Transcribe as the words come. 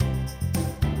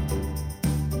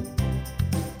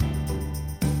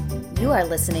You are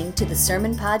listening to the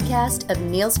Sermon Podcast of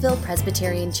Neelsville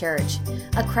Presbyterian Church,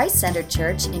 a Christ-centered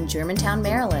church in Germantown,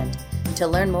 Maryland. To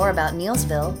learn more about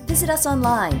Neelsville, visit us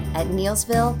online at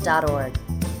neelsville.org.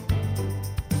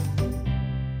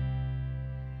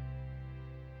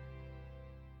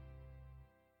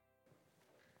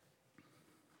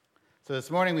 So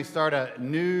this morning we start a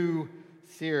new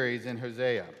series in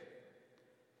Hosea.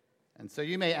 And so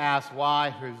you may ask,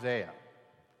 why Hosea?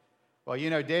 Well,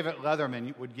 you know, David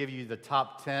Leatherman would give you the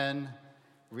top 10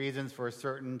 reasons for a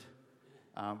certain,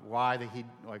 why that he,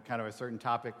 like kind of a certain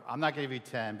topic. I'm not going to give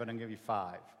you 10, but I'm going to give you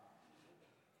 5.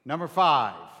 Number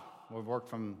 5, we'll work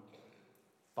from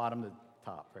bottom to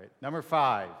top, right? Number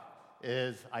 5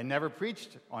 is, I never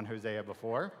preached on Hosea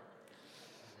before.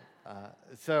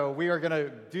 So we are going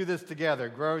to do this together,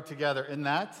 grow together in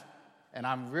that. And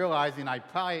I'm realizing I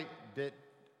probably bit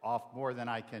off more than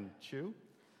I can chew.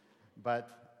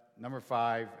 But number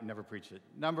 5, never preached it.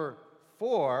 Number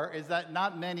 4 is that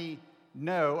not many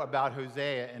know about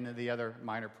Hosea and the other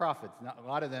minor prophets. A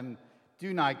lot of them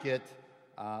do not get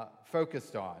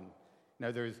focused on. You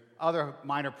know, there's other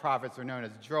minor prophets are known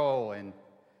as Joel and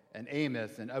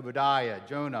Amos and Obadiah,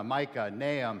 Jonah, Micah,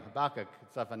 Nahum, Habakkuk,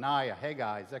 Zephaniah,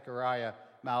 Haggai, Zechariah,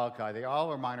 Malachi. They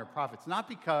all are minor prophets, not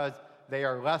because they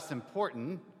are less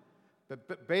important,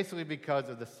 but basically because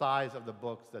of the size of the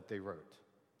books that they wrote.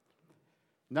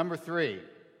 Number 3,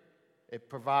 it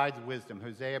provides wisdom.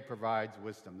 Hosea provides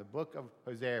wisdom. The book of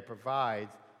Hosea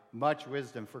provides much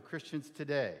wisdom for Christians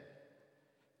today.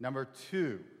 Number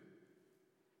 2,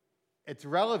 it's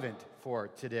relevant for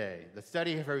today. The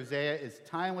study of Hosea is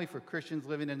timely for Christians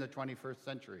living in the 21st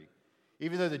century.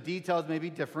 Even though the details may be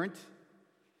different,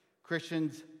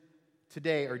 Christians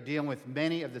today are dealing with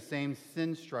many of the same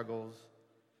sin struggles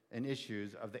and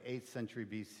issues of the 8th century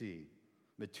BC.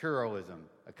 Materialism,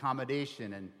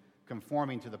 accommodation, and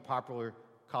conforming to the popular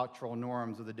cultural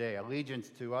norms of the day,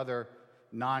 allegiance to other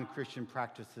non-Christian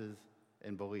practices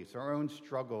and beliefs, our own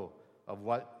struggle of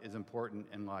what is important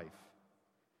in life.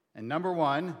 And number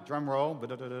 1, drum roll,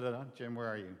 Jim, where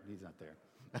are you? He's not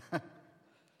there.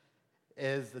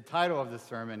 Is the title of this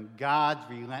sermon, God's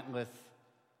Relentless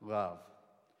Love.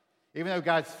 Even though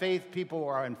God's faith people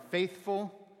are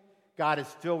unfaithful, God is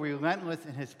still relentless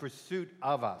in his pursuit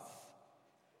of us.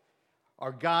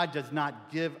 Our God does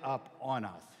not give up on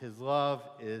us. His love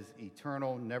is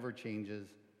eternal, never changes.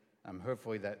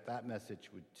 Hopefully that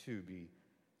message would too be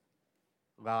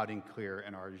loud and clear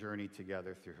in our journey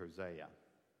together through Hosea.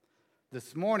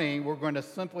 This morning, we're going to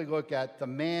simply look at the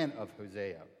man of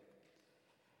Hosea.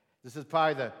 This is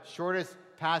probably the shortest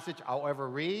passage I'll ever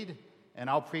read,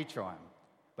 and I'll preach on.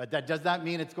 But that does not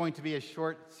mean it's going to be a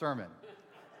short sermon.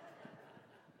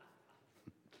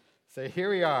 So here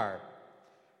we are.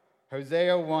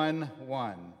 Hosea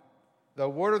 1:1. The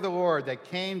word of the Lord that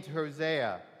came to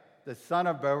Hosea, the son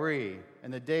of Beeri,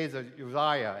 in the days of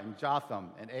Uzziah and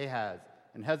Jotham and Ahaz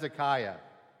and Hezekiah,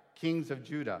 kings of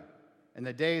Judah, in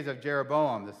the days of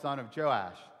Jeroboam, the son of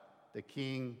Joash, the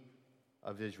king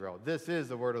of Israel. This is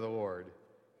the word of the Lord.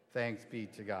 Thanks be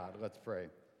to God. Let's pray.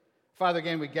 Father,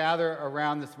 again, we gather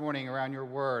around this morning around your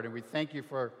word, and we thank you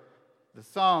for the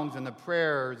songs and the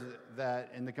prayers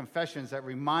and the confessions that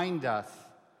remind us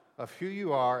of who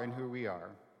you are and who we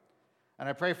are. And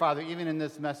I pray, Father, even in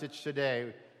this message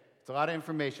today, it's a lot of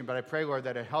information, but I pray, Lord,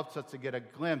 that it helps us to get a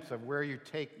glimpse of where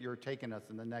you're taking us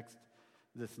in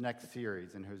this next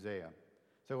series in Hosea.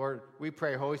 So, Lord, we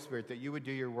pray, Holy Spirit, that you would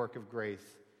do your work of grace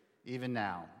even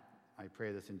now. I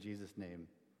pray this in Jesus' name.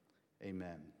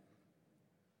 Amen.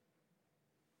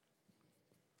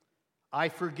 I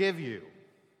forgive you.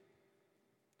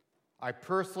 I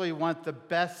personally want the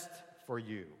best for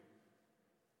you.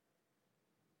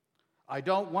 I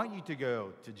don't want you to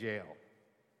go to jail.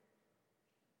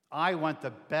 I want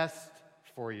the best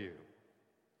for you.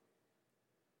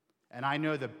 And I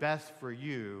know the best for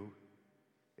you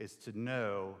is to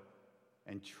know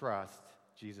and trust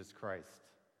Jesus Christ.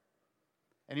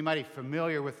 Anybody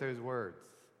familiar with those words?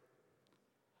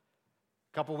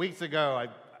 A couple weeks ago,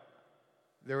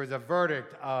 there was a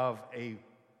verdict of a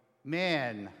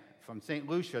man from St.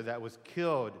 Lucia that was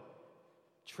killed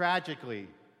tragically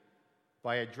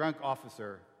by a drunk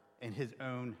officer in his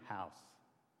own house.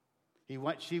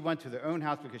 She went to their own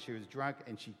house because she was drunk,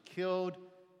 and she killed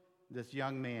this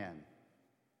young man.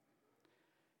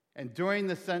 And during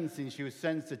the sentencing, she was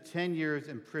sentenced to 10 years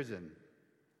in prison.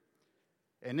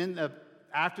 And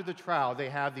after the trial, they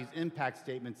have these impact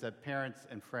statements that parents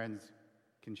and friends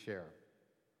can share.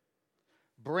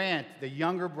 Brant, the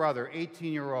younger brother,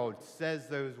 18-year-old, says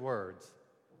those words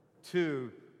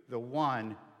to the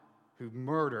one who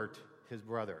murdered his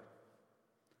brother.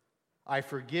 I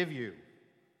forgive you.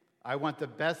 I want the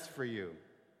best for you.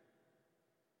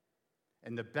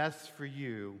 And the best for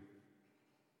you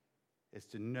is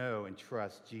to know and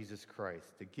trust Jesus Christ,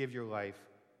 to give your life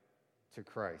to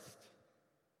Christ.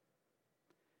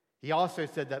 He also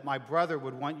said that my brother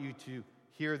would want you to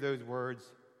hear those words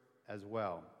as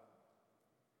well.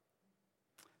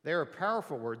 They are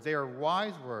powerful words. They are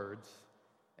wise words,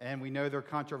 and we know they're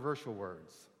controversial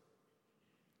words.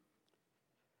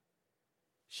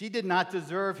 She did not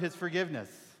deserve his forgiveness.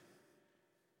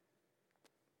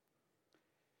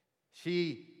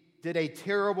 She did a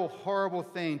terrible, horrible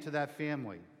thing to that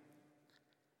family.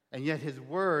 And yet his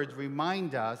words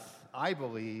remind us, I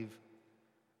believe,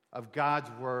 of God's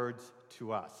words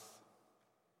to us.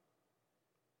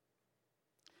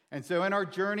 And so in our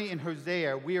journey in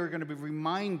Hosea, we are going to be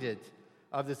reminded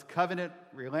of this covenant,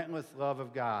 relentless love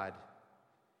of God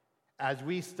as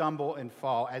we stumble and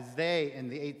fall, as they in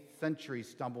the 8th century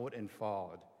stumbled and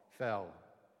fell.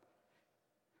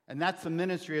 And that's the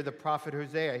ministry of the prophet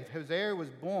Hosea. Hosea was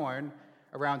born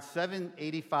around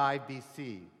 785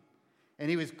 BC, and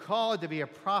he was called to be a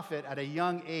prophet at a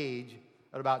young age,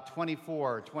 at about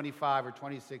 24, or 25, or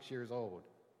 26 years old.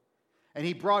 And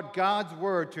he brought God's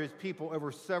word to his people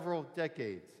over several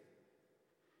decades.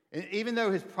 And even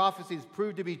though his prophecies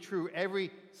proved to be true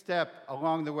every step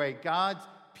along the way, God's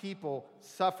people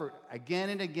suffered again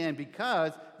and again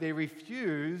because they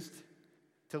refused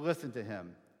to listen to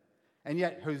him. And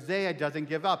yet Hosea doesn't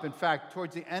give up. In fact,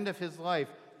 towards the end of his life,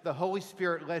 the Holy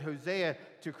Spirit led Hosea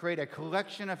to create a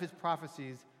collection of his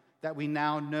prophecies that we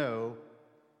now know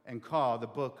and call the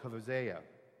book of Hosea.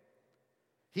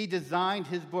 He designed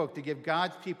his book to give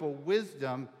God's people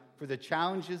wisdom for the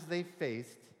challenges they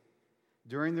faced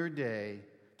during their day,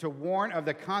 to warn of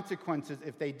the consequences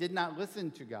if they did not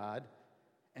listen to God,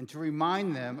 and to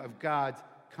remind them of God's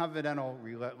covenantal,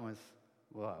 relentless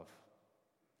love.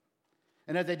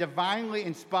 And as a divinely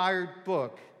inspired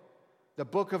book, the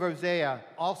book of Hosea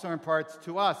also imparts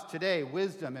to us today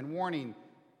wisdom and warning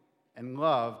and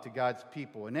love to God's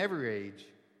people in every age,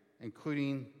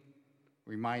 including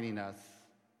reminding us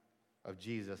of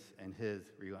Jesus and his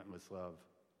relentless love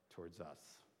towards us.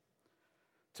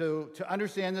 To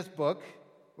understand this book,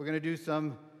 we're going to do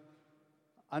some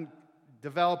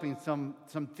developing some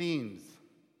themes.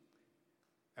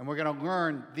 And we're going to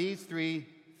learn these 3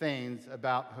 things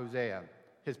about Hosea: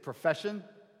 his profession,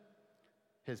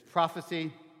 his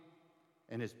prophecy,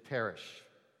 and his parish.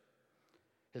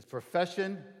 His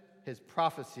profession, his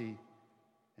prophecy,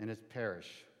 and his parish.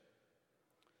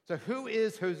 So who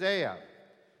is Hosea?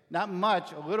 Not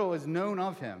much, a little is known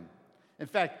of him. In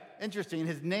fact, interesting,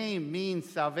 his name means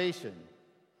salvation.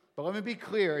 But let me be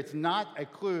clear, it's not a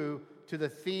clue to the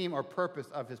theme or purpose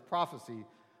of his prophecy,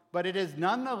 but it is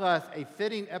nonetheless a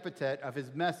fitting epithet of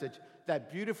his message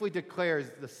that beautifully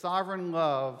declares the sovereign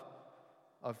love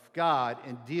of God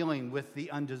in dealing with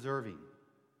the undeserving,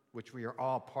 which we are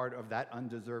all part of that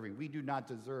undeserving. We do not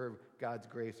deserve God's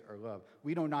grace or love.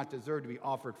 We do not deserve to be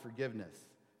offered forgiveness,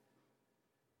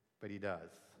 but he does.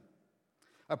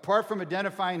 Apart from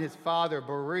identifying his father,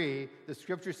 Beri, the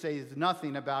scripture says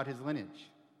nothing about his lineage.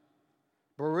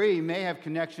 Beri may have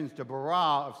connections to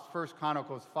Barak of 1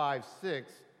 Chronicles 5:6,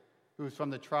 who is from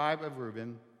the tribe of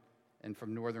Reuben and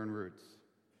from northern roots.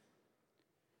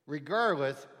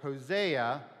 Regardless,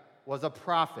 Hosea was a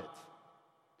prophet.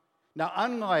 Now,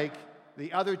 unlike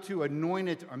the other 2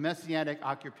 anointed or messianic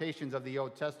occupations of the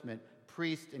Old Testament,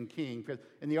 priest and king, because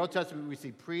in the Old Testament we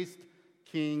see priest,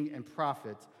 king, and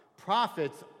prophets.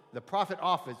 The prophet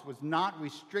office was not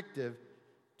restrictive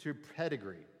to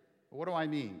pedigree. What do I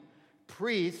mean?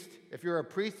 Priest, if you're a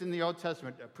priest in the Old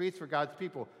Testament, a priest for God's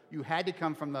people, you had to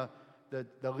come from the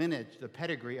lineage, the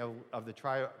pedigree of the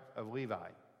tribe of Levi.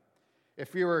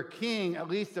 If you were a king, at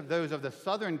least of those of the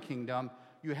southern kingdom,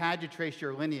 you had to trace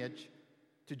your lineage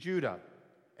to Judah,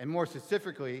 and more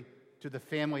specifically, to the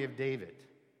family of David.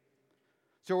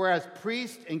 So whereas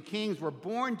priests and kings were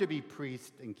born to be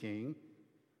priests and king,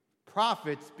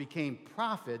 prophets became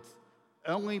prophets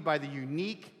only by the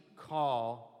unique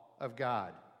call of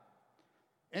God.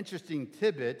 Interesting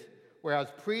tidbit,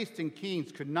 whereas priests and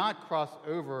kings could not cross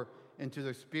over into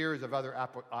the spheres of other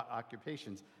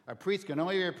occupations. A priest can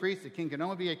only be a priest, a king can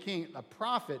only be a king. A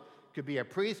prophet could be a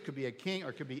priest, could be a king,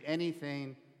 or could be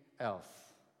anything else.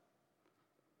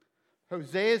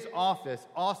 Hosea's office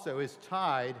also is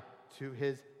tied to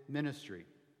his ministry.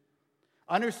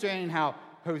 Understanding how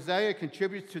Hosea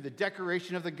contributes to the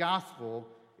decoration of the gospel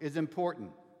is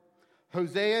important.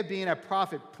 Hosea, being a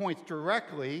prophet, points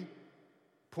directly,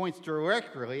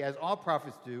 as all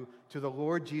prophets do, to the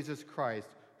Lord Jesus Christ,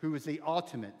 who is the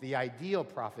ultimate, the ideal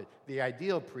prophet, the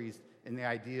ideal priest, and the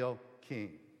ideal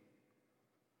king.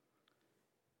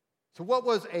 So what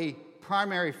was a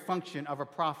primary function of a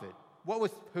prophet? What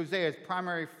was Hosea's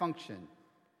primary function?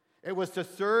 It was to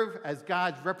serve as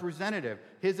God's representative,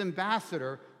 his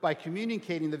ambassador, by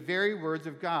communicating the very words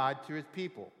of God to his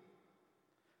people.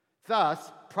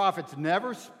 Thus, prophets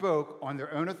never spoke on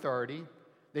their own authority.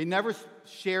 They never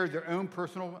shared their own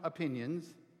personal opinions,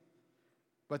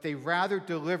 but they rather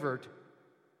delivered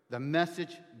the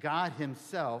message God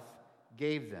himself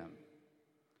gave them.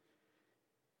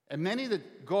 And many of the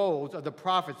goals of the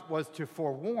prophets was to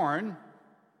forewarn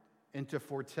and to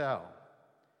foretell.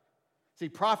 See,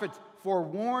 prophets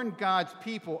forewarned God's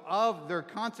people of their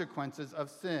consequences of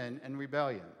sin and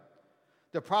rebellion.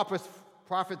 The prophets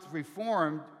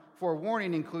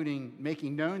forewarning, including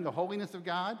making known the holiness of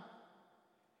God.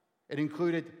 It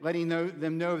included letting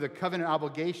them know the covenant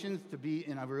obligations to be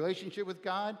in a relationship with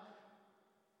God.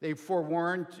 They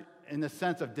forewarned in the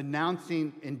sense of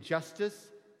denouncing injustice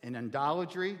and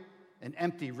idolatry and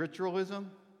empty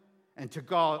ritualism, and to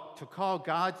call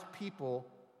God's people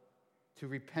to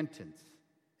repentance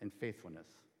and faithfulness.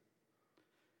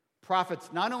 Prophets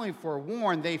not only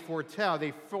forewarn, they foretell.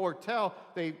 They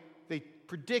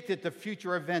predicted the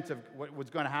future events of what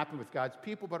was going to happen with God's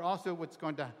people, but also what's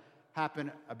going to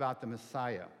happen about the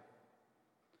Messiah.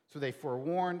 So they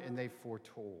forewarned and they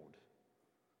foretold.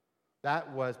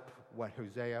 That was what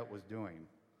Hosea was doing.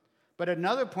 But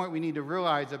another point we need to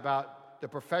realize about the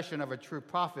profession of a true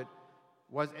prophet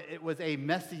was it was a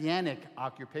messianic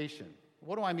occupation.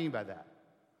 What do I mean by that?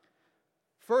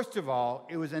 First of all,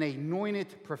 it was an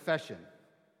anointed profession.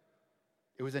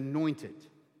 It was anointed.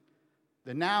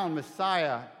 The noun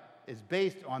Messiah is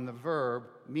based on the verb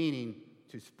meaning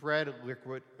to spread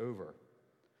liquid over.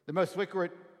 The most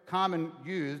liquid common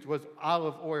used was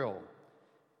olive oil,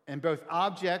 and both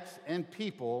objects and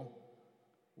people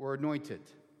were anointed.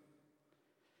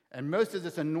 And most of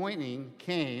this anointing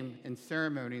came in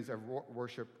ceremonies of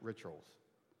worship rituals.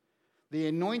 The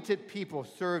anointed people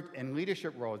served in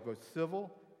leadership roles, both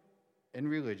civil and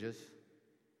religious.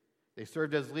 They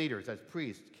served as leaders, as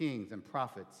priests, kings, and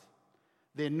prophets.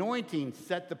 The anointing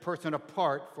set the person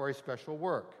apart for a special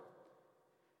work.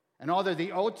 And although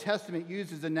the Old Testament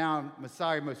uses the noun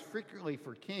Messiah most frequently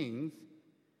for kings,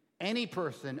 any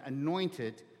person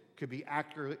anointed could be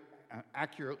accurately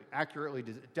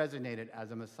designated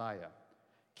as a Messiah.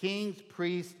 Kings,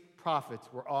 priests, prophets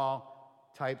were all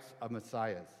types of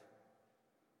Messiahs.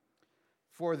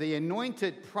 For the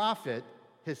anointed prophet,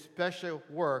 his special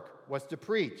work was to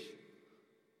preach.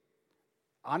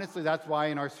 Honestly, that's why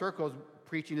in our circles,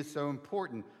 preaching is so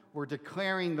important. We're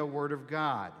declaring the word of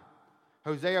God.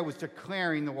 Hosea was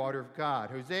declaring the word of God.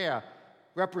 Hosea,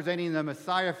 representing the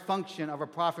Messiah function of a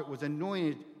prophet, was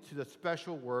anointed to the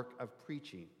special work of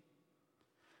preaching.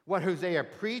 What Hosea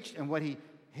preached and what he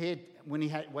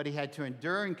had to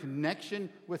endure in connection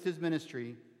with his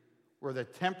ministry were the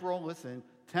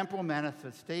temporal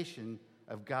manifestation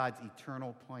of God's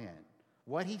eternal plan.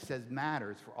 What he says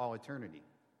matters for all eternity.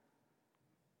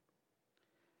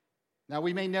 Now,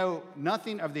 we may know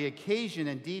nothing of the occasion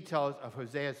and details of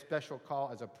Hosea's special call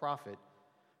as a prophet.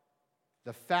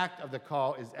 The fact of the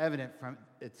call is evident from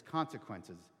its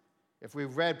consequences. If we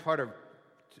read part of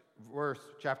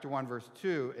chapter 1, verse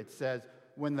 2, it says,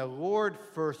 when the Lord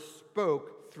first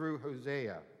spoke through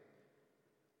Hosea.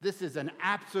 This is an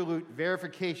absolute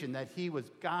verification that he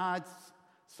was God's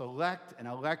select and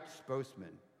elect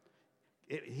spokesman.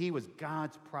 He was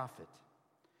God's prophet.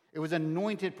 It was an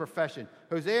anointed profession.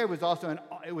 Hosea was also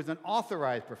an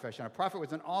authorized profession. A prophet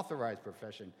was an authorized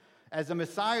profession. As the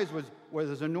Messiah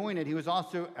was anointed, he was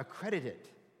also accredited.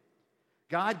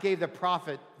 God gave the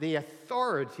prophet the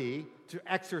authority to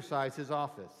exercise his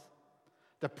office.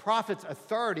 The prophet's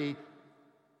authority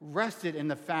rested in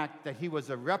the fact that he was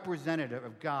a representative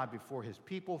of God before his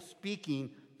people,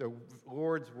 speaking the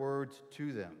Lord's words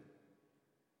to them.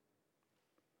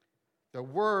 The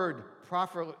word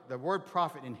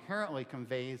prophet inherently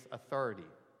conveys authority.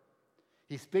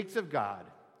 He speaks of God,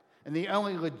 and the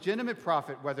only legitimate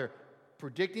prophet, whether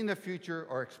predicting the future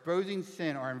or exposing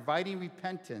sin or inviting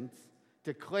repentance,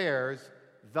 declares,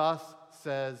 "Thus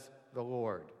says the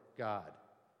Lord God."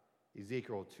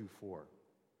 Ezekiel 2:4.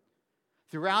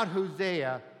 Throughout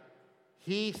Hosea,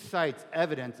 he cites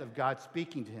evidence of God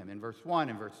speaking to him in verse 1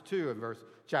 and verse 2 and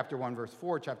chapter 1, verse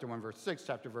 4, chapter 1, verse 6,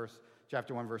 chapter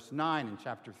 1, verse 9, and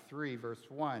chapter 3, verse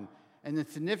 1. And then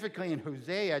significantly in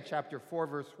Hosea chapter 4,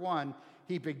 verse 1,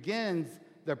 he begins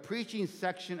the preaching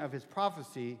section of his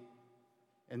prophecy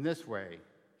in this way: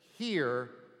 hear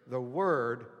the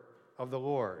word of the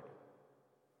Lord.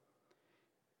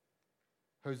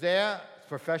 Hosea's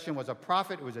profession was a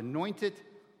prophet. It was anointed.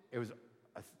 It was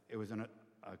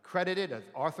accredited, as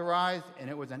authorized, and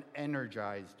it was an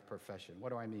energized profession. What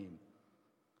do I mean?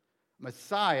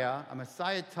 A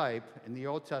Messiah type in the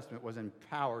Old Testament was an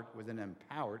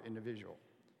empowered individual.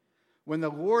 When the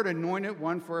Lord anointed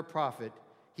one for a prophet,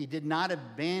 he did not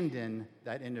abandon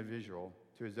that individual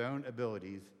to his own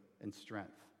abilities and strength.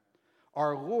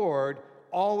 Our Lord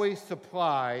always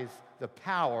supplies the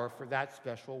power for that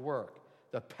special work,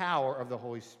 the power of the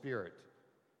Holy Spirit.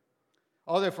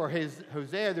 Although for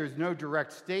Hosea there's no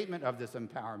direct statement of this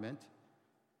empowerment,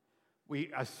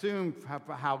 we assume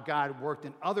how God worked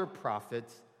in other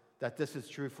prophets that this is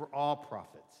true for all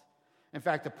prophets. In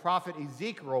fact, the prophet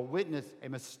Ezekiel witnessed a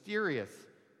mysterious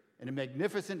and a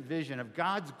magnificent vision of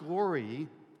God's glory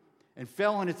and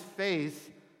fell on his face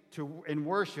in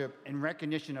worship in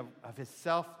recognition of his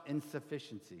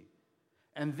self-insufficiency.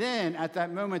 And then, at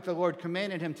that moment, the Lord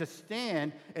commanded him to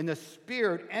stand, and the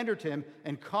Spirit entered him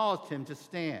and caused him to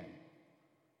stand.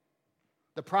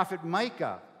 The prophet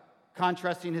Micah,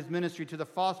 contrasting his ministry to the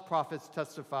false prophets,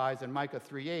 testifies in Micah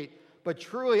 3:8, "But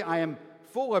truly I am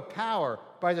full of power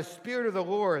by the Spirit of the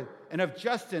Lord and of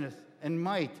justice and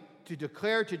might to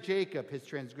declare to Jacob his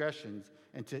transgressions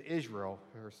and to Israel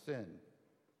her sin."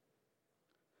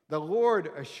 The Lord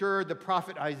assured the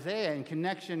prophet Isaiah in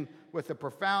connection with the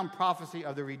profound prophecy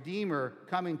of the Redeemer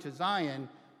coming to Zion.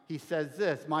 He says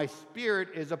this, "My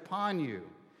Spirit is upon you,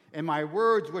 and my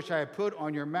words which I have put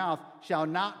on your mouth shall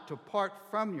not depart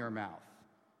from your mouth."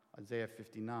 Isaiah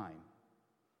 59.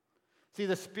 See,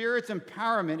 the Spirit's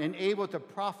empowerment enabled the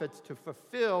prophets to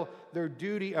fulfill their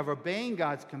duty of obeying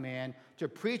God's command, to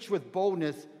preach with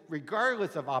boldness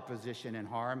regardless of opposition and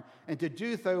harm, and to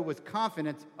do so with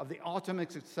confidence of the ultimate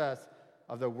success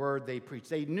of the word they preached.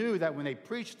 They knew that when they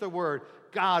preached the word,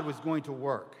 God was going to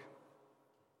work.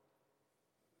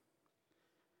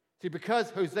 See, because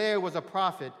Hosea was a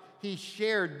prophet, he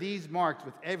shared these marks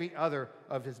with every other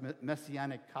of his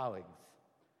messianic colleagues.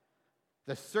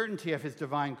 The certainty of his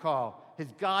divine call,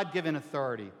 his God-given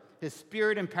authority, his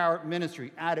Spirit-empowered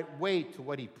ministry added weight to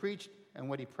what he preached and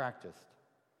what he practiced.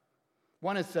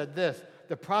 One has said this,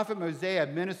 the prophet Hosea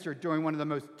ministered during one of the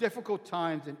most difficult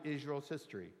times in Israel's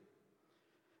history.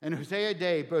 In Hosea's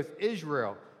day, both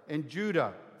Israel and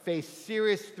Judah faced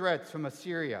serious threats from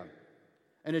Assyria.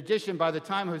 In addition, by the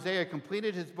time Hosea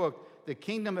completed his book, the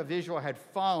kingdom of Israel had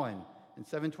fallen in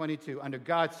 722 under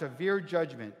God's severe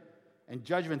judgment, and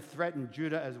judgment threatened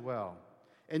Judah as well.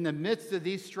 In the midst of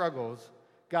these struggles,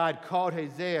 God called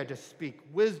Hosea to speak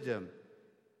wisdom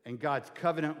and God's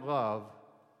covenant love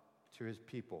to his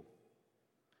people.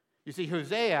 You see,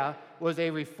 Hosea was a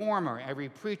reformer, a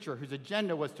preacher whose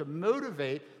agenda was to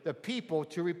motivate the people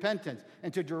to repentance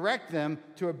and to direct them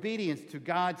to obedience to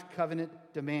God's covenant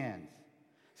demands.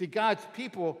 See, God's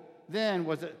people then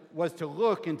was to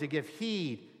look and to give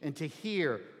heed and to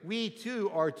hear. We too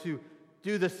are to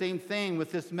do the same thing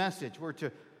with this message.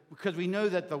 Because we know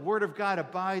that the word of God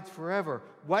abides forever.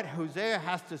 What Hosea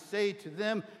has to say to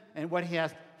them and what he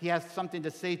has something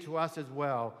to say to us as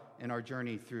well in our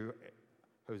journey through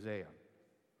Hosea.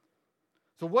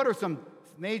 So what are some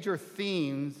major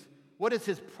themes? What is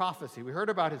his prophecy? We heard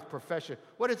about his profession.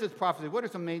 What is his prophecy? What are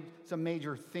some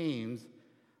major themes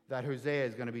that Hosea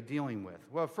is going to be dealing with?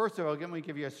 Well, first of all, let me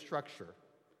give you a structure.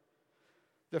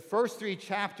 The first 3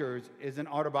 chapters is an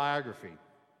autobiography.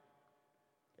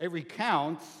 It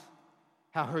recounts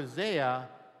how Hosea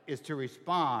is to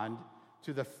respond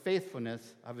to the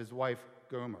faithfulness of his wife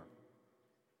Gomer.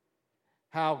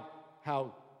 How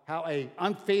a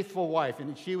unfaithful wife,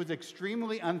 and she was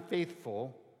extremely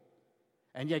unfaithful,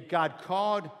 and yet God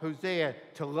called Hosea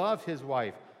to love his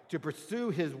wife, to pursue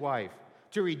his wife,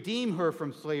 to redeem her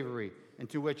from slavery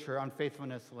into which her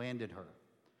unfaithfulness landed her.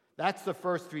 That's the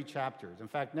first 3 chapters. In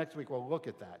fact, next week we'll look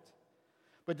at that.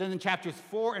 But then in chapters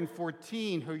 4 and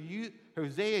 14,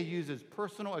 Hosea uses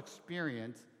personal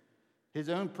experience, his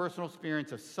own personal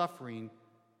experience of suffering,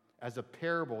 as a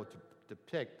parable to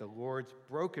depict the Lord's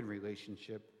broken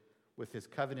relationship with his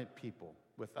covenant people,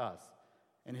 with us,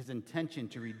 and his intention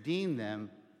to redeem them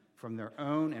from their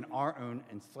own and our own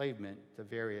enslavement to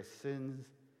various sins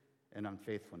and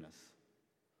unfaithfulness.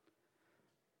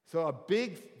 So a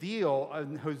big deal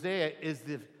in Hosea is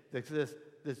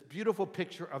this beautiful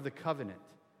picture of the covenant.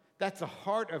 That's the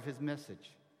heart of his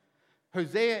message.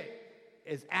 Hosea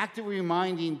is actively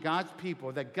reminding God's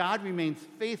people that God remains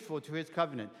faithful to his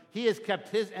covenant. He has kept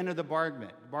his end of the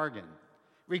bargain,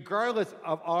 regardless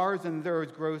of ours and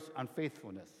theirs' gross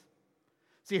unfaithfulness.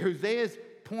 See, Hosea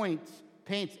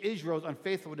paints Israel's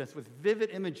unfaithfulness with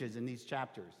vivid images in these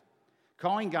chapters,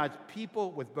 calling God's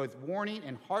people with both warning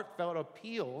and heartfelt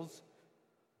appeals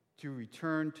to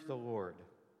return to the Lord.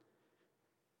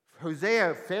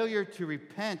 Hosea, failure to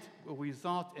repent will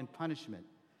result in punishment.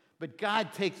 But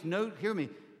God takes note, hear me,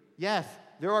 yes,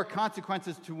 there are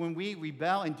consequences to when we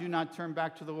rebel and do not turn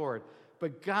back to the Lord.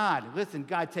 But God, listen,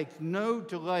 God takes no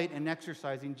delight in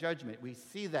exercising judgment. We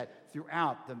see that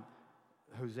throughout the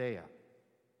Hosea.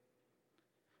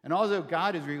 And although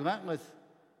God is relentless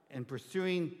in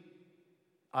pursuing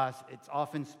us, it's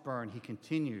often spurned. He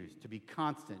continues to be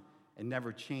constant and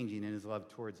never changing in his love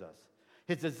towards us.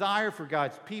 His desire for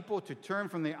God's people to turn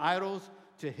from the idols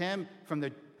to him,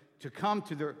 to come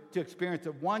to experience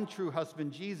the one true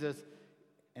husband, Jesus,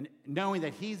 and knowing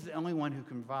that he's the only one who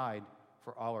can provide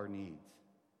for all our needs.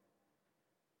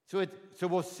 So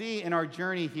we'll see in our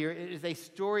journey here, it is a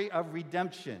story of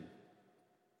redemption.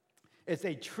 It's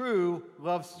a true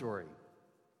love story.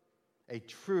 A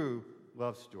true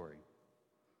love story.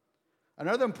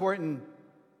 Another important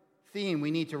theme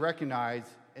we need to recognize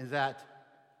is that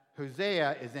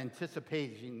Hosea is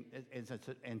anticipating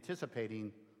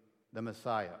the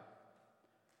Messiah.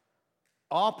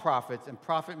 All prophets and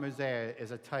prophet Mosiah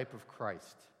is a type of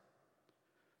Christ.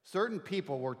 Certain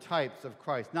people were types of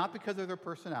Christ, not because of their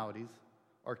personalities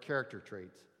or character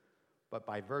traits, but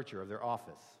by virtue of their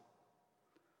office.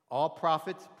 All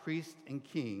prophets, priests, and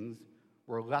kings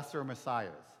were lesser messiahs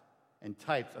and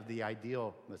types of the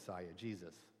ideal Messiah,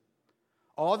 Jesus.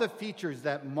 All the features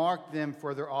that mark them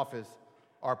for their office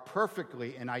are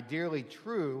perfectly and ideally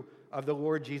true of the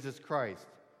Lord Jesus Christ.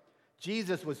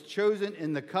 Jesus was chosen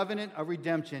in the covenant of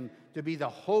redemption to be the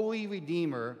holy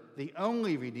Redeemer, the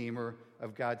only Redeemer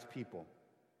of God's people.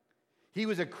 He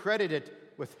was accredited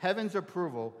with heaven's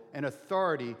approval and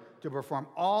authority to perform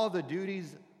all the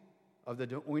duties of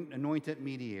the anointed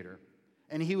mediator,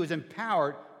 and he was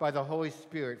empowered by the Holy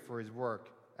Spirit for his work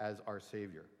as our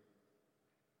Savior.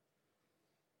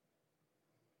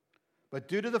 But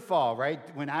due to the fall, right,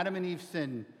 when Adam and Eve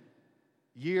sinned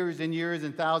years and years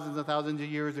and thousands of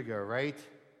years ago, right?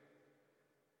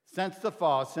 Since the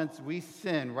fall, since we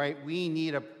sin, right, we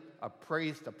need a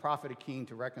priest, a prophet, a king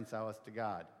to reconcile us to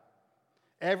God.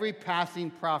 Every passing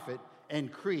prophet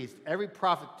increased. Every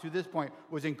prophet to this point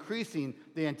was increasing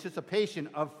the anticipation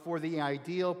for the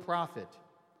ideal prophet.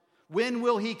 When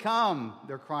will he come?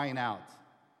 They're crying out.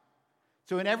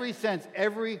 So in every sense,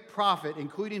 every prophet,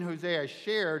 including Hosea,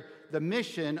 shared the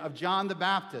mission of John the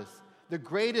Baptist, the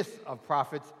greatest of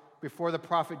prophets before the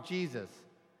prophet Jesus,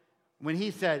 when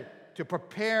he said, to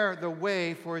prepare the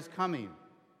way for his coming.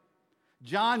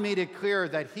 John made it clear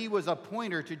that he was a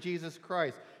pointer to Jesus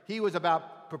Christ. He was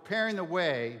about preparing the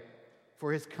way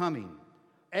for his coming.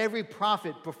 Every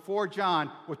prophet before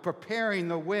John was preparing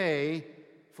the way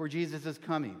for Jesus'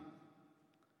 coming.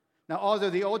 Now, although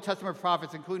the Old Testament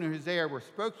prophets, including Hosea, were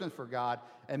spokesmen for God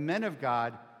and men of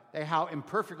God,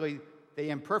 they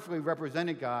imperfectly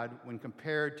represented God when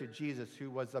compared to Jesus,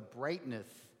 who was the brightness,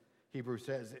 Hebrews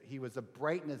says, he was the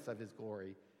brightness of his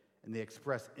glory and the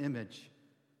express image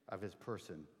of his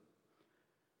person.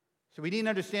 So we need to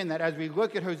understand that as we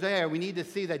look at Hosea, we need to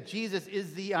see that Jesus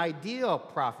is the ideal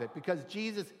prophet because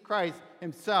Jesus Christ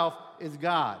himself is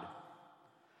God.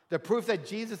 The proof that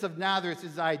Jesus of Nazareth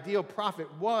is the ideal prophet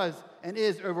was and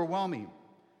is overwhelming.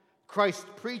 Christ's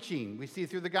preaching, we see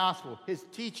through the gospel, his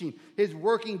teaching, his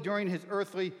working during his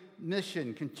earthly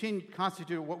mission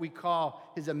constituted what we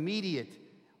call his immediate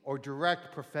or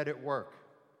direct prophetic work.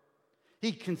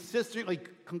 He consistently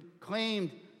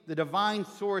claimed the divine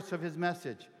source of his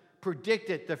message,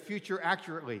 predicted the future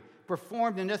accurately,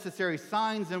 performed the necessary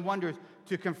signs and wonders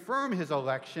to confirm his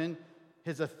election,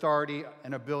 his authority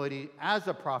and ability as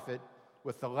a prophet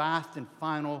with the last and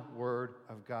final word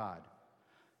of God.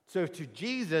 So to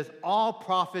Jesus, all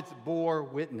prophets bore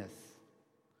witness.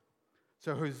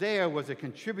 So Hosea was a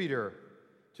contributor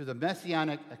to the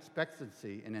messianic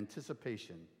expectancy and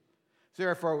anticipation. So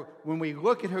therefore, when we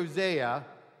look at Hosea,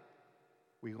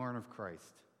 we learn of Christ.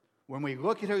 When we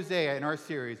look at Hosea in our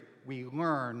series, we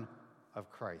learn of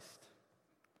Christ.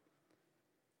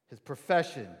 His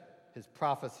profession, his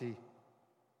prophecy,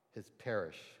 his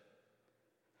parish.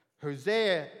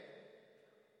 Hosea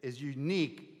is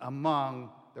unique among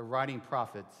the writing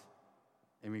prophets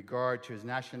in regard to his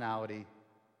nationality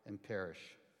and parish.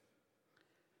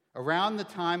 Around the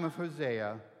time of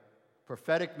Hosea,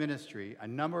 prophetic ministry, a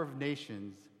number of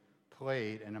nations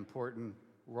played an important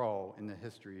role in the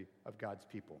history of God's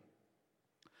people.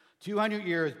 200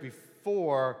 years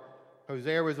before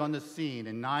Hosea was on the scene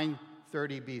in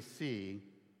 930 BC,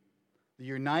 the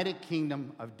United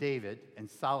Kingdom of David and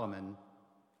Solomon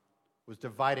was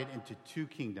divided into two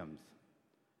kingdoms.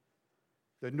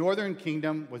 The northern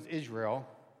kingdom was Israel.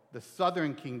 The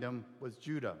southern kingdom was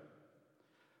Judah.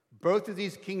 Both of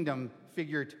these kingdoms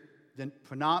figured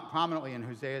prominently in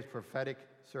Hosea's prophetic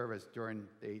service during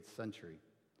the 8th century.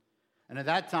 And at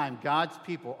that time, God's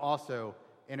people also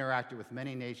interacted with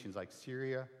many nations like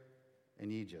Syria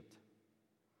and Egypt.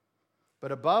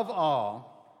 But above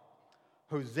all,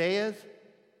 Hosea's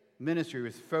ministry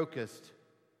was focused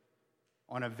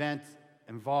on events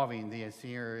involving the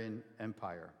Assyrian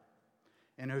Empire.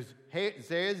 In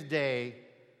Hosea's day,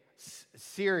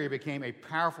 Syria became a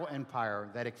powerful empire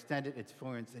that extended its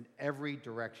influence in every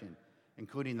direction,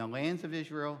 including the lands of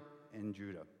Israel and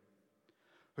Judah.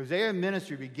 Hosea's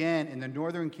ministry began in the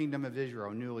northern kingdom of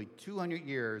Israel, nearly 200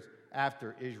 years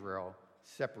after Israel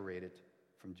separated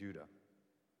from Judah.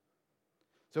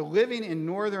 So living in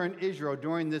northern Israel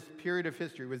during this period of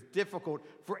history was difficult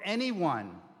for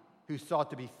anyone who sought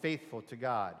to be faithful to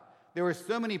God. There were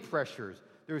so many pressures.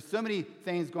 There were so many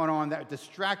things going on that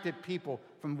distracted people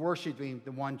from worshiping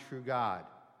the one true God.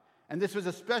 And this was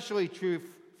especially true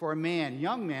for a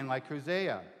young man like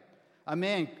Hosea, a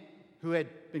man who had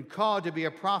been called to be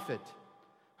a prophet.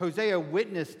 Hosea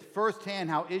witnessed firsthand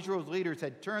how Israel's leaders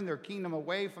had turned their kingdom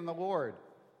away from the Lord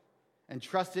and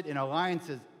trusted in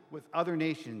alliances with other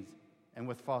nations and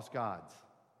with false gods.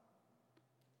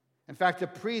 In fact, the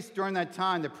priests during that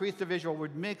time, the priests of Israel,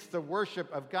 would mix the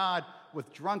worship of God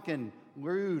with drunken,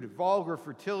 lewd, vulgar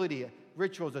fertility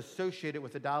rituals associated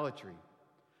with idolatry.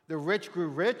 The rich grew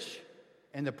rich,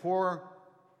 and the poor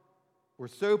were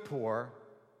so poor.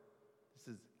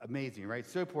 This is amazing, right?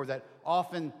 So poor that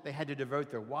often they had to devote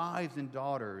their wives and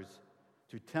daughters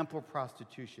to temple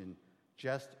prostitution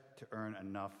just to earn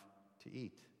enough to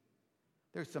eat.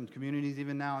 There's some communities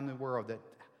even now in the world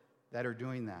that are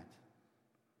doing that.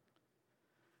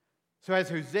 So as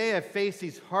Hosea faced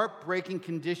these heartbreaking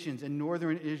conditions in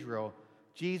northern Israel,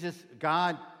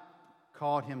 God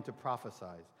called him to prophesy,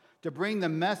 to bring the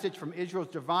message from Israel's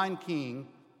divine king,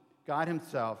 God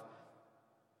himself,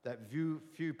 that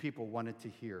few people wanted to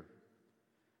hear.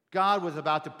 God was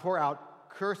about to pour out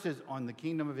curses on the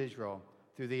kingdom of Israel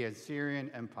through the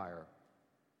Assyrian Empire.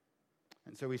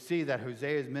 And so we see that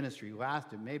Hosea's ministry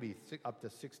lasted maybe up to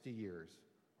 60 years.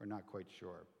 We're not quite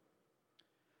sure.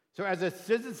 So as a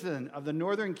citizen of the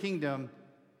northern kingdom,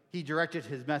 he directed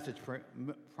his message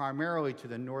primarily to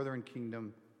the northern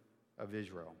kingdom of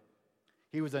Israel.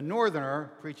 He was a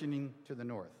northerner preaching to the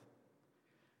north.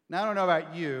 Now, I don't know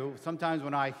about you. Sometimes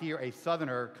when I hear a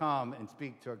southerner come and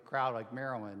speak to a crowd like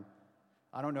Maryland,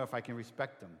 I don't know if I can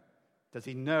respect him. Does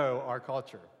he know our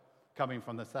culture coming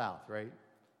from the south, right?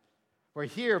 Where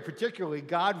here, particularly,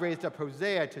 God raised up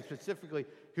Hosea to specifically,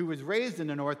 who was raised in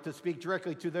the north, to speak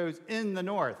directly to those in the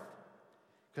north,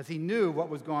 because he knew what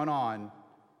was going on.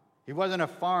 He wasn't a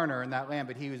foreigner in that land,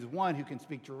 but he was one who can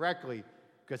speak directly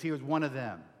because he was one of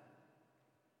them.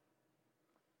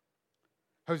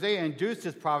 Hosea induced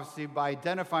his prophecy by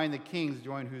identifying the kings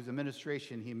during whose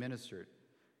administration he ministered.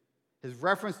 His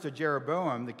reference to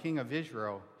Jeroboam, the king of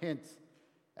Israel, hints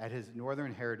at his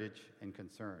northern heritage and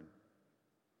concern.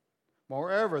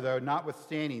 Moreover, though,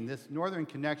 notwithstanding this northern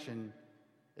connection,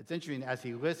 it's interesting as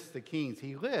he lists the kings.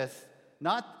 He lists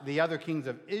not the other kings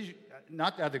of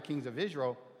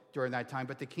Israel during that time,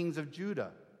 but the kings of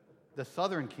Judah, the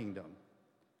southern kingdom.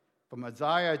 From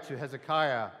Uzziah to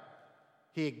Hezekiah,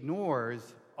 he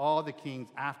ignores all the kings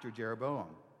after Jeroboam.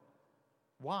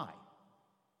 Why?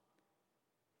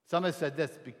 Some have said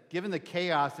this: given the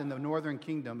chaos in the northern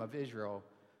kingdom of Israel,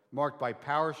 marked by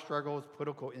power struggles,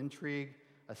 political intrigue,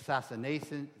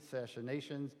 assassinations,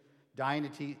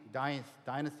 dynasty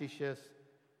shifts,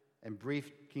 and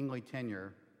brief kingly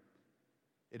tenure,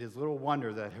 it is little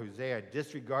wonder that Hosea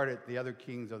disregarded the other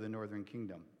kings of the northern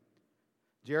kingdom.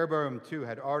 Jeroboam, too,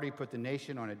 had already put the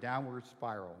nation on a downward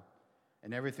spiral,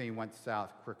 and everything went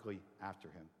south quickly after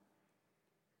him.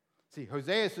 See,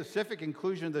 Hosea's specific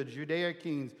inclusion of the Judaic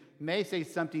kings may say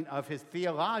something of his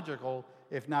theological,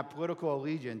 if not political,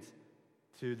 allegiance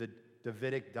to the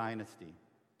Davidic dynasty.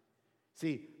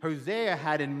 See, Hosea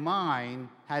had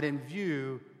in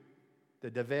view, the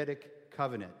Davidic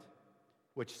covenant,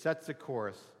 which sets the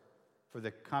course for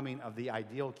the coming of the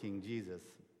ideal king, Jesus,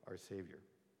 our Savior.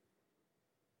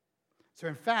 So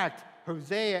in fact,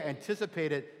 Hosea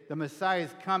anticipated the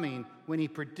Messiah's coming when he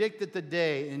predicted the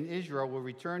day in Israel will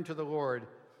return to the Lord,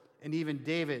 and even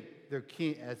David their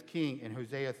king, as king in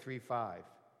Hosea 3:5.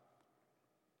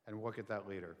 And we'll look at that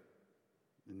later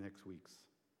in the next weeks.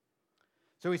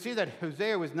 So we see that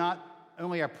Hosea was not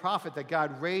only a prophet that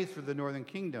God raised for the northern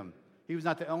kingdom. He was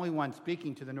not the only one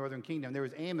speaking to the northern kingdom. There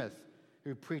was Amos,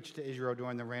 who preached to Israel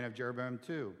during the reign of Jeroboam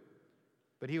too.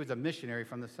 But he was a missionary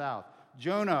from the south.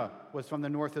 Jonah was from the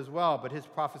north as well, but his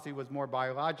prophecy was more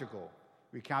biological,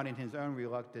 recounting his own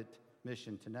reluctant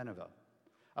mission to Nineveh.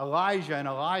 Elijah and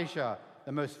Elisha,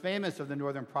 the most famous of the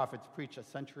northern prophets, preached a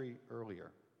century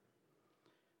earlier.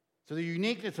 So the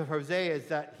uniqueness of Hosea is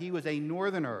that he was a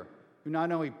northerner who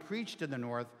not only preached in the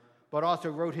north, but also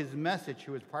wrote his message,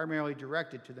 who was primarily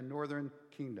directed to the northern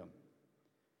kingdom.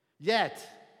 Yet,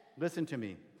 listen to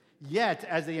me, yet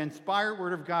as the inspired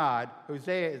word of God,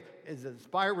 Hosea is the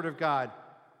inspired word of God,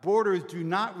 borders do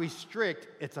not restrict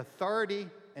its authority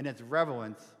and its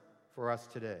relevance for us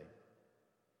today.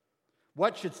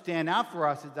 What should stand out for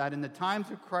us is that in the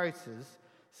times of crisis,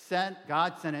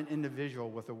 God sent an individual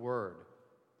with a word.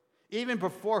 Even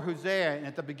before Hosea and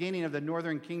at the beginning of the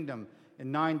northern kingdom in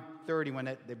 930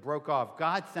 when they broke off,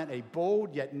 God sent a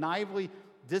bold yet naively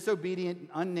disobedient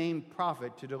unnamed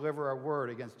prophet to deliver a word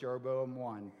against Jeroboam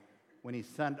I when he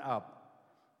set up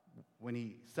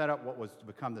what was to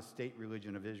become the state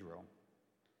religion of Israel.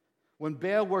 When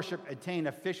Baal worship attained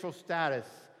official status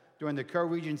during the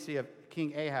co-regency of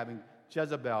King Ahab and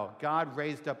Jezebel, God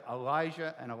raised up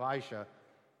Elijah and Elisha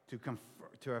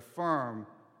to affirm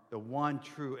the one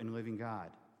true and living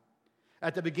God.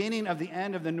 At the beginning of the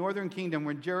end of the northern kingdom,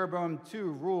 when Jeroboam II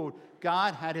ruled,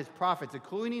 God had his prophets,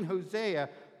 including Hosea,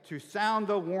 to sound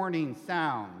the warning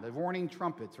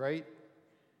trumpets, right?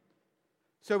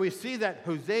 So we see that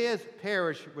Hosea's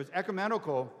parish was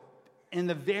ecumenical in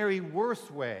the very worst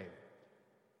way.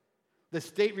 The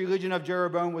state religion of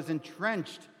Jeroboam was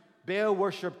entrenched. Baal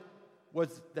worship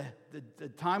was the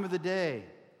time of the day.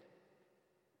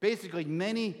 Basically,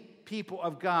 many people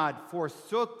of God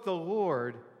forsook the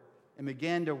Lord and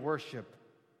began to worship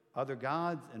other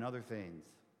gods and other things.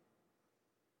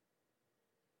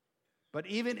 But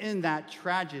even in that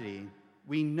tragedy,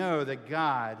 we know that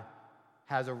God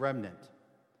has a remnant,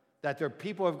 that there are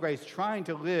people of grace trying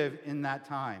to live in that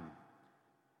time,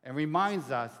 and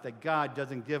reminds us that God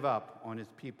doesn't give up on his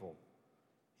people.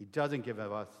 He doesn't give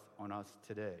up on us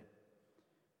today.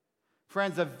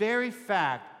 Friends, the very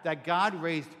fact that God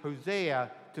raised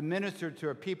Hosea to minister to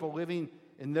a people living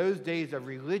in those days of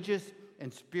religious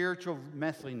and spiritual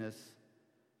messiness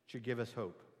should give us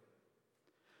hope.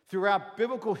 Throughout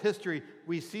biblical history,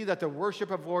 we see that the worship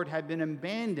of the Lord had been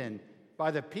abandoned by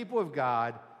the people of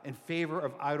God in favor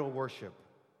of idol worship.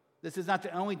 This is not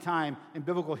the only time in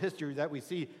biblical history that we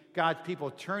see God's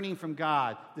people turning from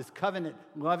God, this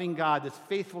covenant-loving God, this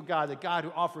faithful God, the God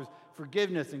who offers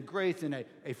forgiveness and grace and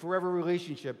a forever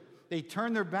relationship. They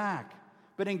turn their back.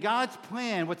 But in God's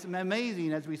plan, what's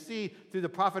amazing, as we see through the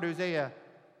prophet Hosea,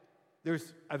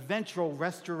 there's eventual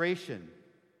restoration.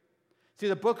 See,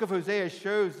 the book of Hosea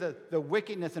shows the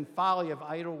wickedness and folly of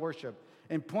idol worship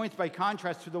and points by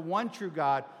contrast to the one true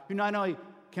God who not only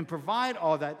can provide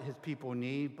all that his people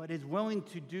need, but is willing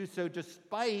to do so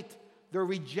despite their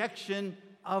rejection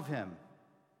of him.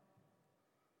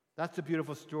 That's the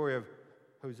beautiful story of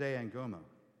Hosea and Gomer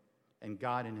and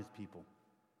God and his people.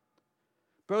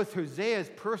 Both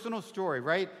Hosea's personal story,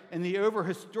 right, and the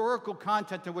over-historical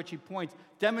content to which he points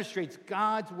demonstrates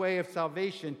God's way of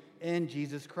salvation in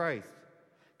Jesus Christ.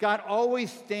 God always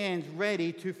stands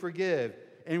ready to forgive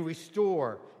and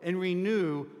restore and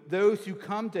renew those who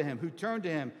come to him, who turn to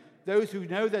him, those who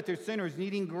know that they're sinners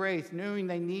needing grace, knowing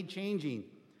they need changing.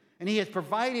 And he has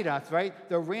provided us, right,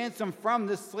 the ransom from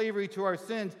this slavery to our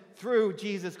sins through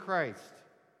Jesus Christ.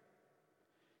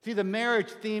 See, the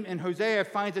marriage theme in Hosea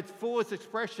finds its fullest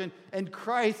expression in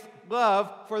Christ's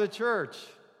love for the church.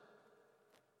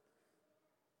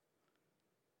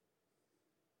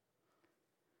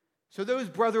 So those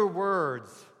brother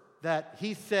words that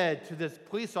he said to this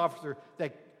police officer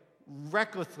that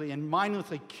recklessly and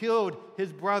mindlessly killed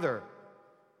his brother.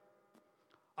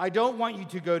 I don't want you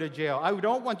to go to jail. I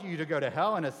don't want you to go to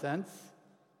hell, in a sense.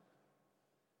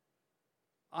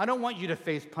 I don't want you to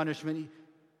face punishment.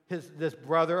 This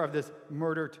brother of his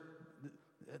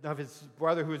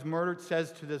brother who was murdered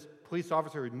says to this police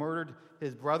officer who murdered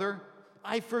his brother,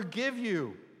 I forgive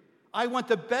you. I want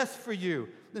the best for you.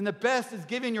 And the best is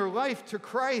giving your life to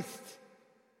Christ.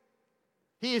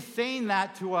 He is saying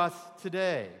that to us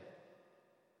today.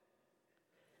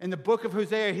 In the book of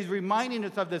Hosea, he's reminding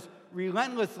us of this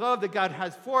relentless love that God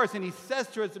has for us. And he says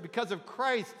to us that because of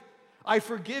Christ, I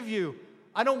forgive you.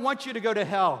 I don't want you to go to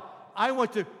hell. I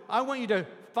want you to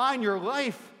find your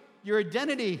life, your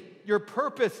identity, your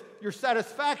purpose, your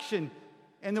satisfaction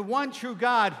in the one true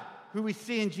God who we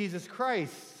see in Jesus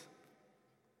Christ.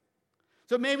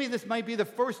 So maybe this might be the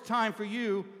first time for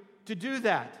you to do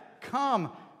that.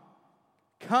 Come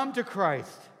to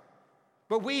Christ.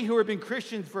 But we who have been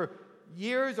Christians for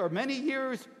years or many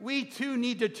years, we too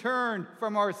need to turn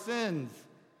from our sins.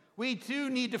 We too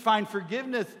need to find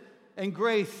forgiveness and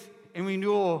grace and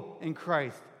renewal in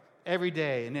Christ every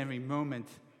day and every moment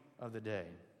of the day.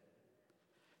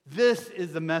 This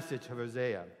is the message of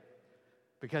Hosea,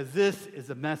 because this is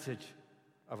the message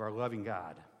of our loving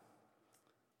God.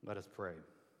 Let us pray.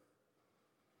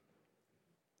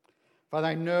 Father,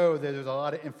 I know that there's a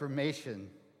lot of information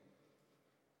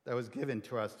that was given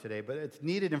to us today, but it's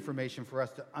needed information for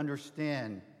us to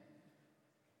understand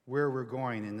where we're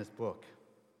going in this book.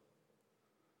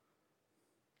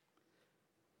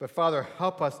 But Father,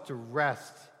 help us to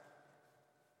rest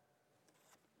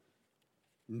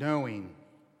knowing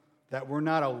that we're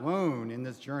not alone in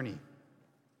this journey.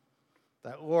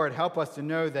 That, Lord, help us to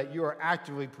know that you are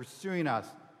actively pursuing us,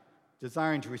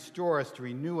 desiring to restore us, to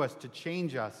renew us, to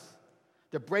change us,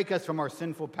 to break us from our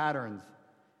sinful patterns,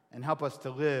 and help us to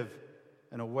live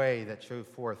in a way that shows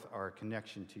forth our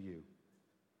connection to you.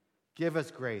 Give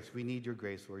us grace. We need your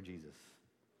grace, Lord Jesus.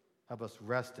 Help us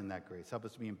rest in that grace. Help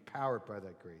us be empowered by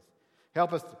that grace.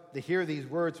 Help us to hear these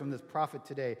words from this prophet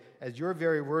today as your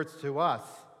very words to us,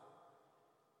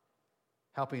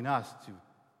 helping us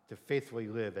to faithfully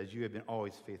live as you have been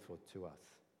always faithful to us.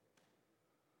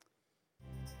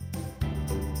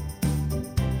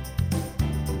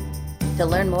 To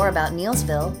learn more about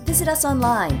Neelsville, visit us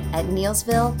online at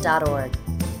neelsville.org.